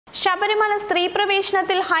ശബരിമല സ്ത്രീ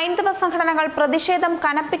പ്രവേശനത്തിൽ ഹൈന്ദവ സംഘടനകൾ പ്രതിഷേധം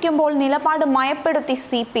കനപ്പിക്കുമ്പോൾ നിലപാട് മയപ്പെടുത്തി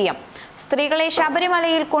സിപിഎം. സ്ത്രീകളെ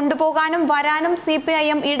ശബരിമലയിൽ കൊണ്ടുപോകാനും വരാനും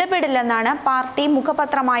സിപിഐഎം ഇടപെടില്ലെന്നാണ് പാർട്ടി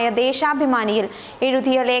മുഖപത്രമായ ദേശാഭിമാനിയിൽ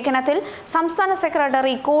എഴുതിയ ലേഖനത്തിൽ സംസ്ഥാന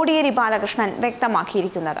സെക്രട്ടറി കോടിയേരി ബാലകൃഷ്ണൻ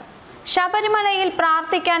വ്യക്തമാക്കിയിരിക്കുന്നത്. ശബരിമലയിൽ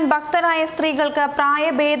പ്രാർത്ഥിക്കാൻ ഭക്തരായ സ്ത്രീകൾക്ക്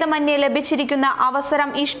പ്രായഭേദമന്യേ ലഭിച്ചിരിക്കുന്ന അവസരം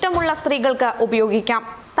ഇഷ്ടമുള്ള സ്ത്രീകൾക്ക് ഉപയോഗിക്കാം.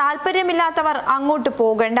 താല്പര്യമില്ലാത്തവർ അങ്ങോട്ട്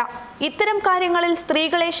പോകണ്ട. ഇത്തരം കാര്യങ്ങളിൽ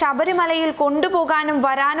സ്ത്രീകളെ ശബരിമലയിൽ കൊണ്ടുപോകാനും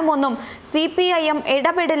വരാനുമൊന്നും സിപിഐഎം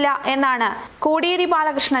ഇടപെടില്ല എന്നാണ് കോടിയേരി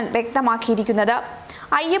ബാലകൃഷ്ണൻ വ്യക്തമാക്കിയിരിക്കുന്നത്.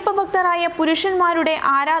 അയ്യപ്പ ഭക്തരായ പുരുഷന്മാരുടെ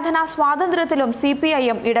ആരാധനാ സ്വാതന്ത്ര്യത്തിലും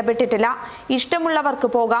സിപിഐഎം ഇടപെട്ടിട്ടില്ല. ഇഷ്ടമുള്ളവർക്ക്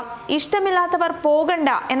പോകാം, ഇഷ്ടമില്ലാത്തവർ പോകണ്ട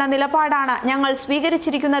എന്ന നിലപാടാണ് ഞങ്ങൾ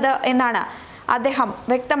സ്വീകരിച്ചിരിക്കുന്നത് എന്നാണ് അദ്ദേഹം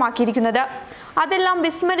വ്യക്തമാക്കിയിരിക്കുന്നത്. അതെല്ലാം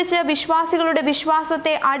വിസ്മരിച്ച് വിശ്വാസികളുടെ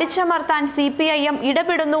വിശ്വാസത്തെ അടിച്ചമർത്താൻ സിപിഐഎം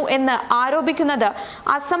ഇടപെടുന്നു എന്ന് ആരോപിക്കുന്നത്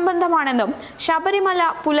അസംബന്ധമാണെന്നും ശബരിമല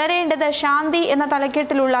പുലരേണ്ടത് ശാന്തി എന്ന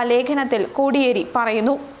തലക്കെട്ടിലുള്ള ലേഖനത്തിൽ കോടിയേരി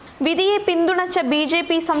പറയുന്നു. വിധിയെ പിന്തുണച്ച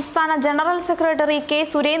ബിജെപി സംസ്ഥാന ജനറൽ സെക്രട്ടറി കെ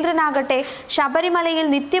സുരേന്ദ്രനാകട്ടെ ശബരിമലയിൽ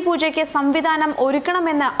നിത്യപൂജയ്ക്ക് സംവിധാനം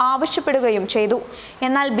ഒരുക്കണമെന്ന് ആവശ്യപ്പെടുകയും ചെയ്തു.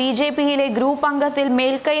 എന്നാൽ ബിജെപിയിലെ ഗ്രൂപ്പ് അംഗത്തിൽ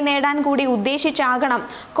മേൽക്കൈ നേടാൻ കൂടി ഉദ്ദേശിച്ചാകണം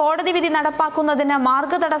കോടതി വിധി നടപ്പാക്കുന്നതിന്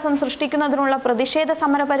മാർഗതടസ്സം സൃഷ്ടിക്കുന്നതിനുള്ള പ്രതിഷേധ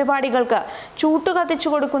സമര പരിപാടികൾക്ക്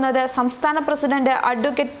ചൂട്ടുകത്തിച്ചു കൊടുക്കുന്നത് സംസ്ഥാന പ്രസിഡന്റ്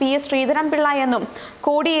അഡ്വക്കേറ്റ് PS ശ്രീധരൻപിള്ള എന്നും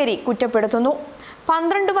കോടിയേരി കുറ്റപ്പെടുത്തുന്നു.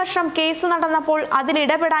 12 വർഷം കേസ് നടന്നപ്പോൾ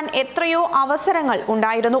അതിലിടപെടാൻ എത്രയോ അവസരങ്ങൾ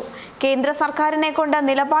ഉണ്ടായിരുന്നു. കേന്ദ്ര സർക്കാരിനെ കൊണ്ട്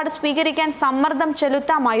നിലപാട് സ്വീകരിക്കാൻ സമ്മർദ്ദം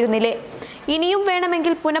ചെലുത്താമായിരുന്നില്ലേ? ഇനിയും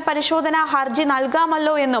വേണമെങ്കിൽ പുനഃപരിശോധനാ ഹർജി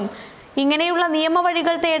നൽകാമല്ലോ എന്നും ഇങ്ങനെയുള്ള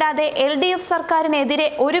നിയമവഴികൾ തേടാതെ LDF സർക്കാരിനെതിരെ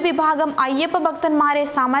ഒരു വിഭാഗം അയ്യപ്പ ഭക്തന്മാരെ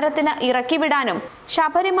സമരത്തിന് ഇറക്കിവിടാനും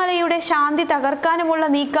ശബരിമലയുടെ ശാന്തി തകർക്കാനുമുള്ള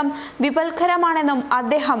നീക്കം വിപൽക്കരമാണെന്നും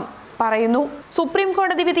അദ്ദേഹം പറയുന്നു. സുപ്രീം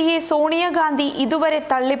കോടതി വിധിയെ സോണിയാഗാന്ധി ഇതുവരെ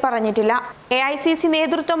തള്ളിപ്പറഞ്ഞിട്ടില്ല. AICC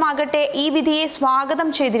നേതൃത്വമാകട്ടെ ഈ വിധിയെ സ്വാഗതം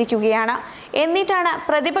ചെയ്തിരിക്കുകയാണ്. എന്നിട്ടാണ്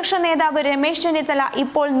പ്രതിപക്ഷ നേതാവ് രമേശ് ചെന്നിത്തല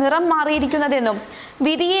ഇപ്പോൾ നിറം മാറിയിരിക്കുന്നതെന്നും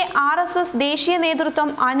വിധിയെ RSS ദേശീയ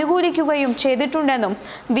നേതൃത്വം അനുകൂലിക്കുകയും ചെയ്തിട്ടുണ്ടെന്നും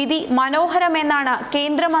വിധി മനോഹരമെന്നാണ്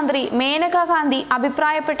കേന്ദ്രമന്ത്രി മേനകാ ഗാന്ധി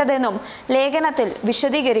അഭിപ്രായപ്പെട്ടതെന്നും ലേഖനത്തിൽ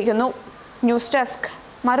വിശദീകരിക്കുന്നു. ന്യൂസ് ഡെസ്ക്,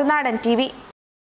 മറുനാടൻ TV.